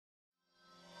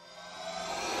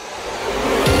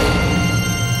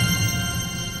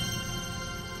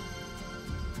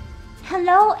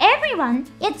everyone,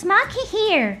 it's Maki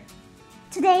here.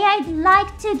 Today I'd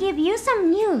like to give you some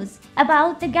news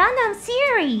about the Gundam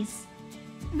series.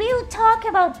 We'll talk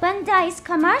about Bandai's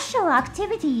commercial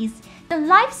activities, the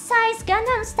life-size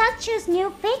Gundam statues' new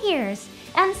figures,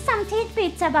 and some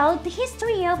tidbits about the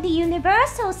history of the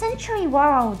Universal Century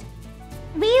world.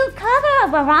 We'll cover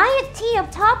a variety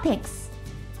of topics.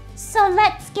 So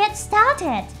let's get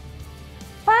started.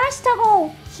 First of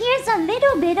all, here's a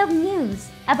little bit of news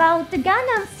about the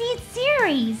Gundam Seed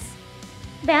series.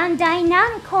 Bandai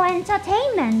Namco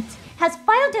Entertainment has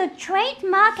filed a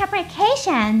trademark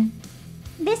application.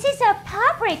 This is a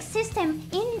public system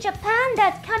in Japan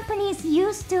that companies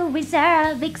use to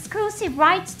reserve exclusive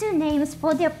rights to names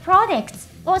for their products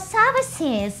or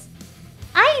services.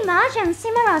 I imagine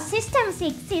similar systems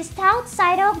exist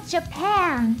outside of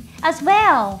Japan as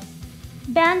well.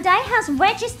 Bandai has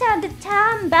registered the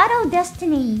term Battle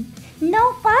Destiny.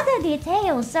 No further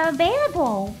details are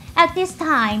available at this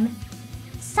time.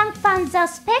 Some fans are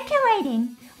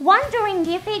speculating, wondering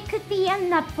if it could be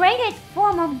an upgraded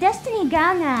form of Destiny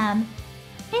Gundam.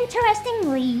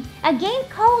 Interestingly, a game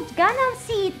called Gundam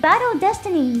Seed Battle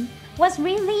Destiny was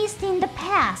released in the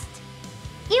past.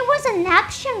 It was an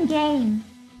action game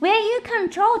where you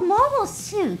controlled mobile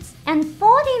suits and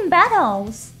fought in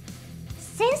battles.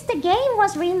 Since the game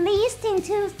was released in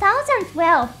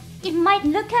 2012, it might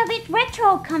look a bit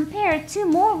retro compared to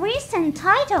more recent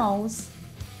titles.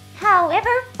 However,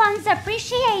 fans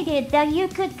appreciated that you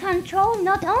could control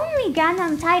not only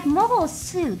Gundam-type mobile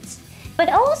suits, but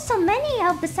also many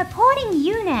of the supporting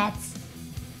units.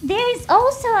 There is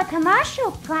also a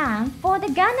commercial plan for the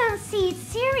Gundam Seed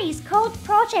series called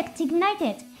Project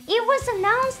Ignited. It was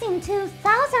announced in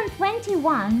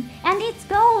 2021, and its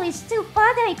goal is to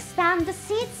further expand the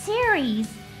Seed series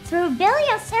through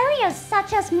various areas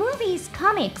such as movies,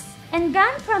 comics, and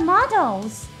gun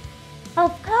models.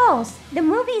 Of course, the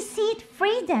movie Seed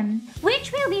Freedom,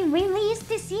 which will be released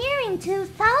this year in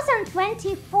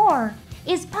 2024,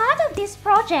 is part of this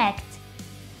project.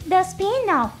 The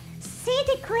spin-off, Seed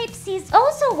Eclipse, is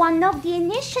also one of the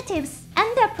initiatives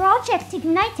under Project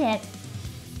Ignited.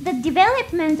 The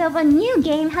development of a new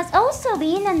game has also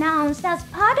been announced as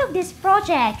part of this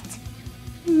project.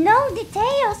 No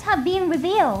details have been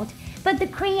revealed, but the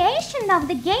creation of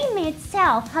the game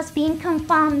itself has been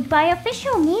confirmed by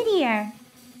official media.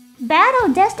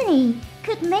 Battle Destiny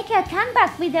could make a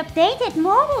comeback with updated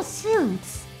mobile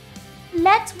suits.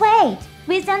 Let's wait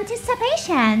with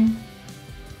anticipation.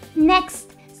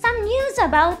 Next, some news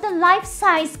about the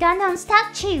life-size Gundam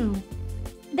statue.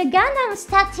 The Gundam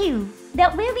statue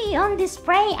that will be on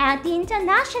display at the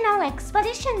International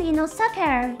Exposition in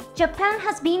Osaka, Japan,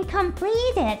 has been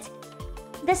completed.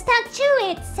 The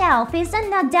statue itself is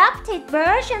an adapted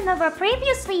version of a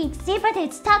previously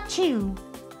exhibited statue.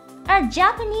 A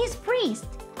Japanese priest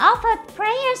offered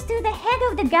prayers to the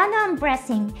head of the Gundam,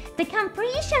 blessing the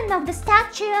completion of the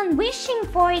statue and wishing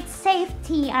for its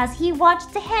safety as he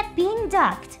watched the head being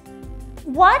docked.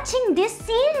 Watching this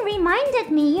scene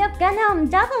reminded me of Gundam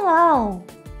 00.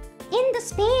 In the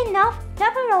spin-off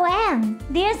 00N,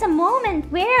 there's a moment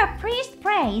where a priest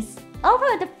prays over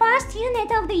the first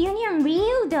unit of the Union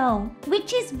Ryudo,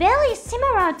 which is very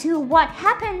similar to what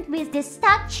happened with this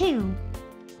statue.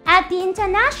 At the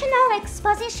International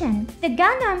Exposition, the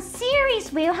Gundam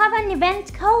series will have an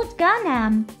event called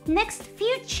Gundam Next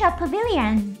Future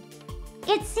Pavilion.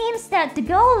 It seems that the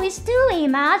goal is to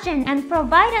imagine and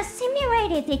provide a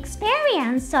simulated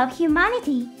experience of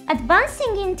humanity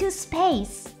advancing into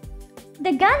space.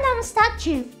 The Gundam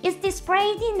statue is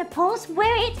displayed in a pose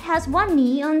where it has one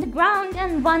knee on the ground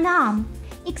and one arm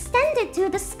extended to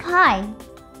the sky.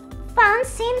 Fans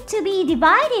seem to be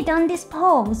divided on this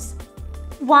pose.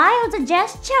 While the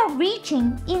gesture of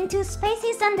reaching into space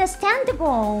is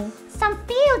understandable, some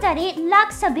feel that it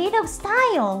lacks a bit of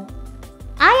style.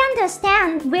 I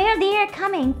understand where they are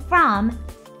coming from.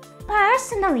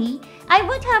 Personally, I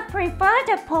would have preferred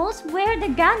a pose where the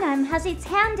Gundam has its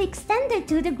hand extended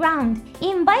to the ground,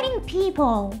 inviting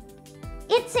people.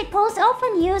 It's a pose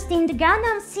often used in the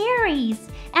Gundam series,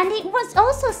 and it was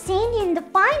also seen in the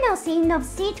final scene of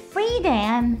Seed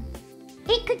Freedom.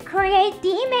 It could create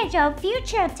the image of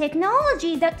future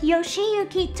technology that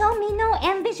Yoshiyuki Tomino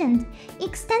envisioned,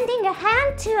 extending a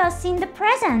hand to us in the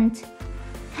present.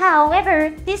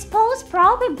 However, this pose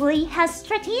probably has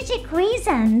strategic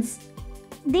reasons.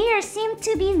 There seem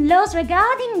to be laws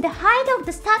regarding the height of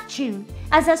the statue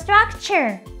as a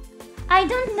structure. I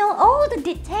don't know all the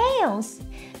details,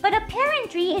 but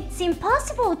apparently it's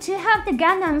impossible to have the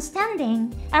Gundam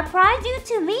standing upright due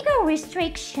to legal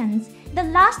restrictions. The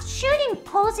last shooting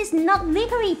pose is not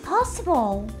legally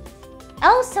possible.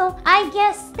 Also, I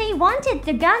guess they wanted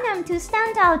the Gundam to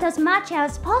stand out as much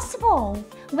as possible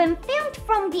when filmed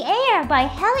from the air by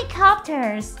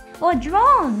helicopters or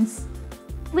drones.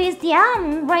 With the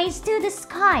arm raised to the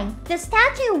sky, the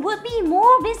statue would be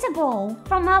more visible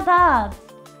from above.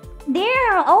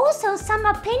 There are also some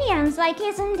opinions like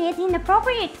isn't it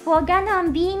inappropriate for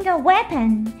Gundam being a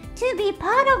weapon to be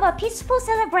part of a peaceful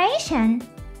celebration?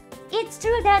 It's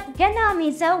true that Gundam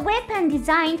is a weapon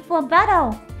designed for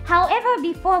battle. However,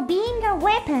 before being a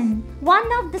weapon, one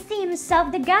of the themes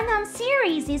of the Gundam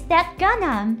series is that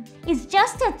Gundam is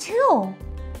just a tool.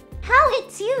 How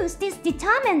it's used is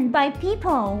determined by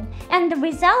people, and the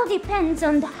result depends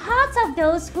on the hearts of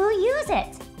those who use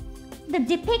it. The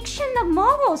depiction of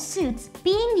mobile suits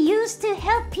being used to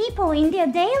help people in their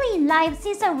daily lives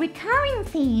is a recurring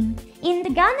theme in the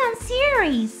Gundam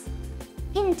series.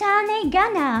 In Turn-A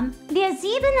Gundam, there's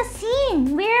even a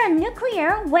scene where a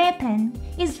nuclear weapon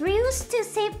is used to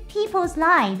save people's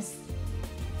lives.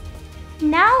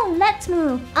 Now let's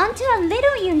move on to a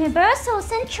little Universal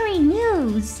Century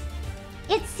news.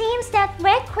 It seems that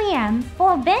Requiem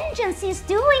for Vengeance is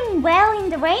doing well in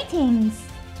the ratings.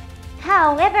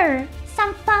 However,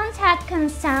 some fans had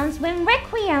concerns when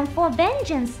Requiem for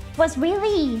Vengeance was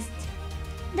released.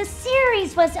 The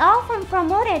series was often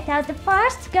promoted as the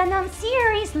first Gundam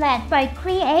series led by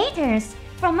creators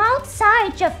from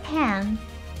outside Japan.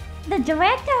 The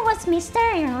director was Mr.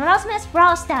 Erasmus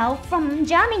Rostow from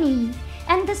Germany,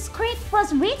 and the script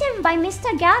was written by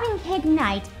Mr. Gavin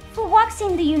Hignite, who works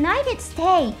in the United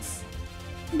States.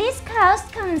 This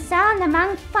caused concern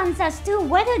among fans as to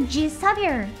whether G.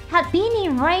 Xavier had been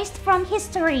erased from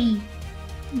history.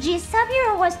 G.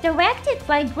 Xavier was directed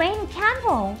by Graeme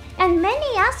Campbell, and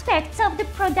many aspects of the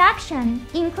production,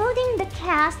 including the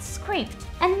cast, script,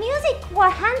 and music were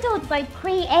handled by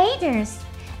creators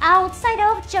outside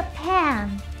of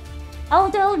Japan.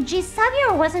 Although G.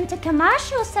 Xavier wasn't a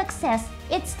commercial success,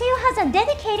 it still has a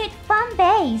dedicated fan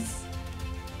base.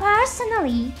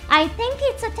 Personally, I think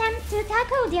its attempt to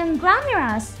tackle the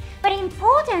unglamorous but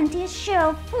important issue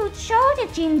of food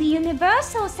shortage in the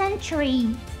Universal Century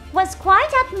was quite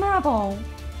admirable.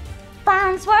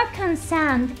 Fans were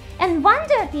concerned and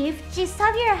wondered if G.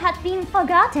 Xavier had been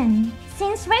forgotten,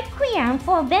 since Requiem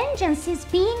for Vengeance is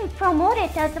being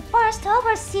promoted as the first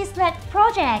overseas-led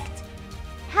project.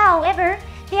 However,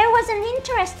 there was an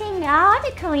interesting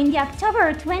article in the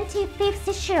October 25th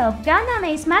issue of Gundam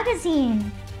Ace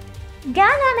magazine.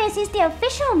 Gundam Ace is the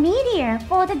official media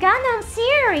for the Gundam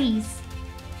series.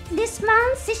 This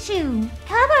month's issue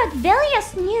covered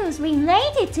various news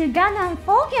related to Gundam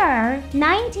Figure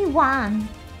 91.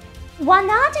 One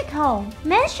article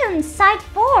mentioned Site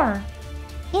 4.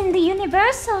 In the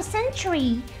Universal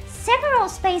Century, several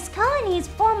space colonies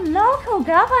form local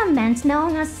governments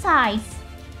known as sites.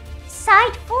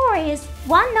 Site 4 is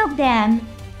one of them.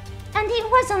 And it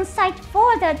was on Site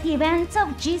 4 that the events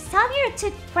of G. Xavier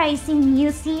took place in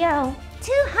UCO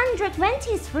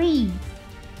 223.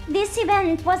 This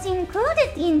event was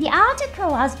included in the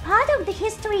article as part of the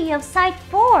history of Site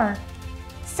 4.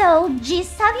 So G.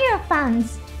 Xavier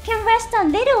fans can rest a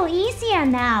little easier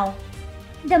now.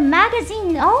 The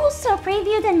magazine also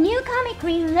previewed a new comic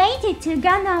related to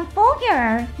Gundam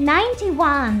Figure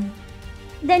 91.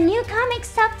 The new comic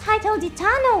subtitled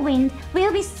Eternal Wind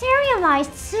will be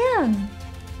serialized soon.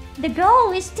 The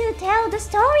goal is to tell the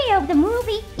story of the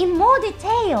movie in more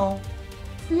detail.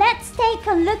 Let's take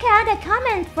a look at a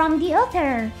comment from the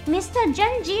author, Mr.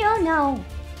 Junji Ono.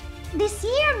 This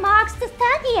year marks the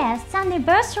 30th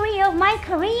anniversary of my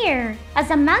career as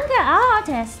a manga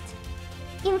artist.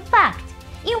 In fact,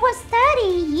 it was 30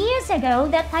 years ago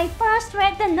that I first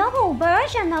read the novel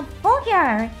version of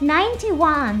Figure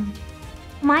 91.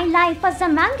 My life as a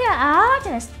manga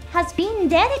artist has been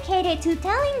dedicated to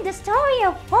telling the story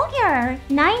of Figure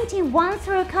 91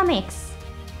 through comics.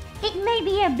 It may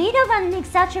be a bit of an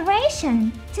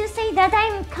exaggeration to say that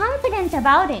I'm confident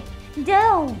about it,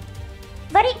 though.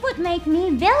 But it would make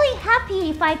me very happy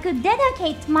if I could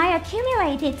dedicate my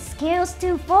accumulated skills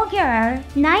to Figure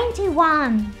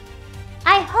 91.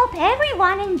 I hope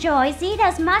everyone enjoys it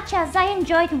as much as I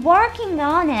enjoyed working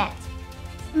on it.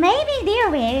 Maybe there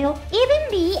will even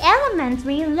be elements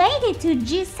related to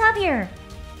G. Xavier.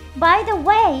 By the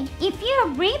way, if you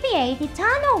abbreviate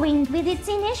Eternal Wind with its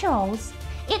initials,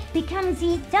 it becomes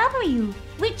EW,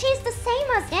 which is the same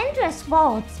as Endless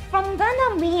Waltz from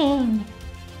Gundam Wing.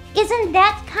 Isn't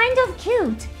that kind of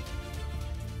cute?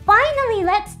 Finally,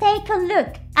 let's take a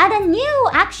look at a new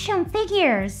action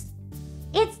figures.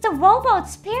 It's the robot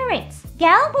spirits,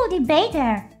 Galbaldy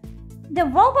Beta. The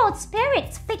robot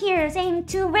spirits figures aim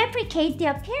to replicate the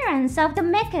appearance of the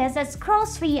mechas as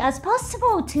closely as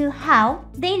possible to how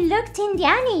they looked in the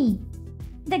anime.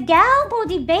 The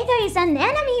Galbaldy Beta is an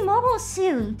enemy mobile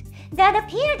suit that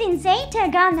appeared in Zeta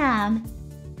Gundam.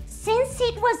 Since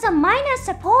it was a minor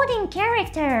supporting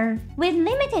character with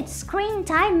limited screen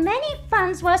time, many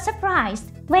fans were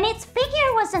surprised when its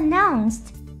figure was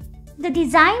announced. The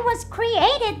design was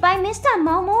created by Mr.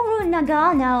 Mamoru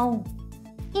Nagano.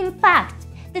 In fact,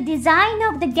 the design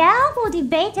of the Galbaldy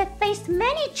Beta faced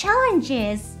many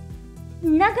challenges.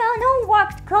 Nagano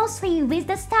worked closely with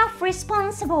the staff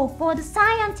responsible for the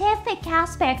scientific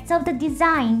aspects of the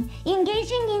design,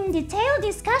 engaging in detailed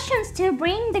discussions to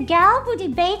bring the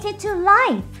Galbaldy Beta to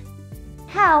life.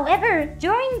 However,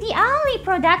 during the early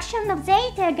production of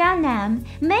Zeta Gundam,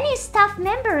 many staff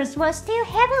members were still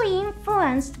heavily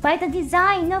influenced by the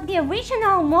design of the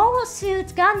original Mobile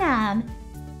Suit Gundam.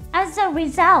 As a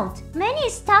result, many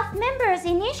staff members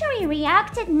initially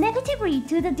reacted negatively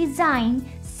to the design,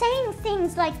 saying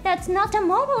things like "that's not a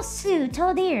mobile suit"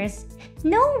 or "there's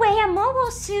no way a mobile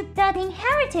suit that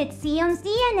inherited Zeon's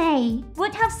DNA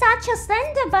would have such a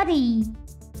slender body."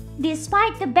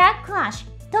 Despite the backlash,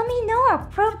 Tomino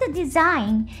approved the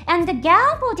design, and the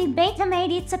Galbaldy Beta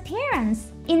made its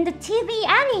appearance in the TV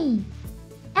anime.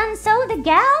 And so the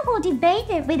Galbaldy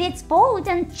Beta, with its bold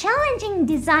and challenging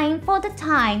design for the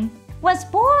time, was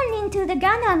born into the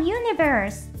Gundam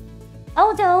universe.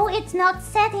 Although it's not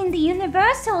set in the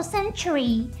Universal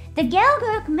Century, the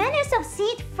Galguk Menace of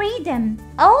Seed Freedom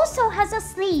also has a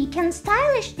sleek and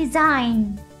stylish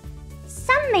design.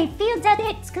 Some may feel that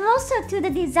it's closer to the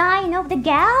design of the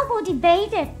Galbaldy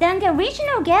Beta than the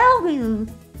original Galguk.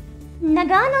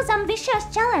 Nagano's ambitious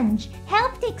challenge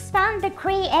helped expand the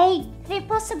creative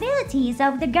possibilities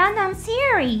of the Gundam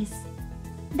series.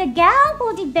 The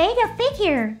Galbaldy Beta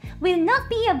figure will not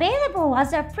be available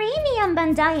as a premium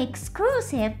Bandai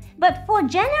exclusive, but for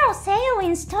general sale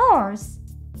in stores.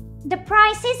 The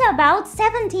price is about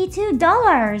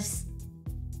 $72.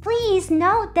 Please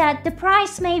note that the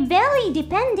price may vary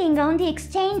depending on the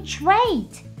exchange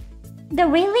rate. The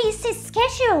release is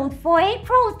scheduled for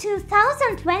April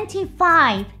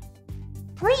 2025.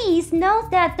 Please note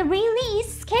that the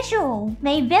release schedule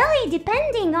may vary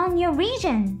depending on your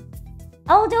region.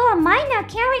 Although a minor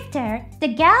character,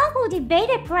 the Galbaldy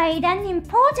Beta played an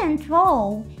important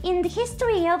role in the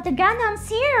history of the Gundam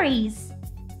series.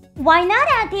 Why not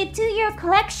add it to your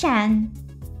collection?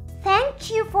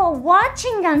 Thank you for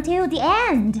watching until the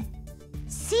end.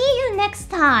 See you next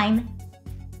time.